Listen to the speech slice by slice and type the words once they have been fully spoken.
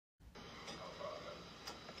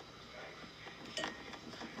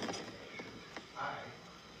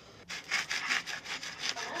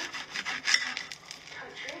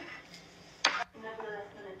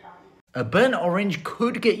A burnt orange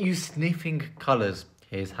could get you sniffing colors.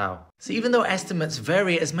 Here's how. So even though estimates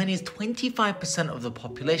vary, as many as 25% of the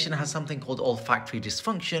population has something called olfactory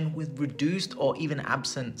dysfunction with reduced or even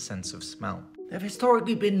absent sense of smell. There have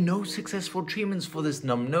historically been no successful treatments for this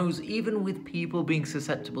numb nose, even with people being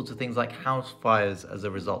susceptible to things like house fires as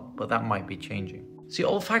a result, but that might be changing. See,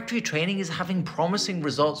 olfactory training is having promising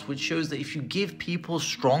results, which shows that if you give people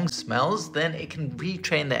strong smells, then it can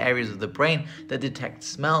retrain the areas of the brain that detect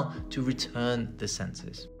smell to return the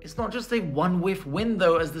senses. It's not just a one-whiff win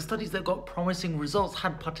though, as the studies that got promising results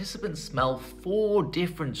had participants smell 4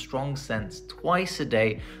 different strong scents twice a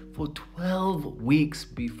day for 12 weeks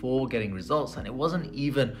before getting results, and it wasn't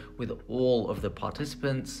even with all of the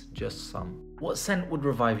participants, just some. What scent would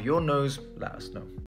revive your nose? Let us know.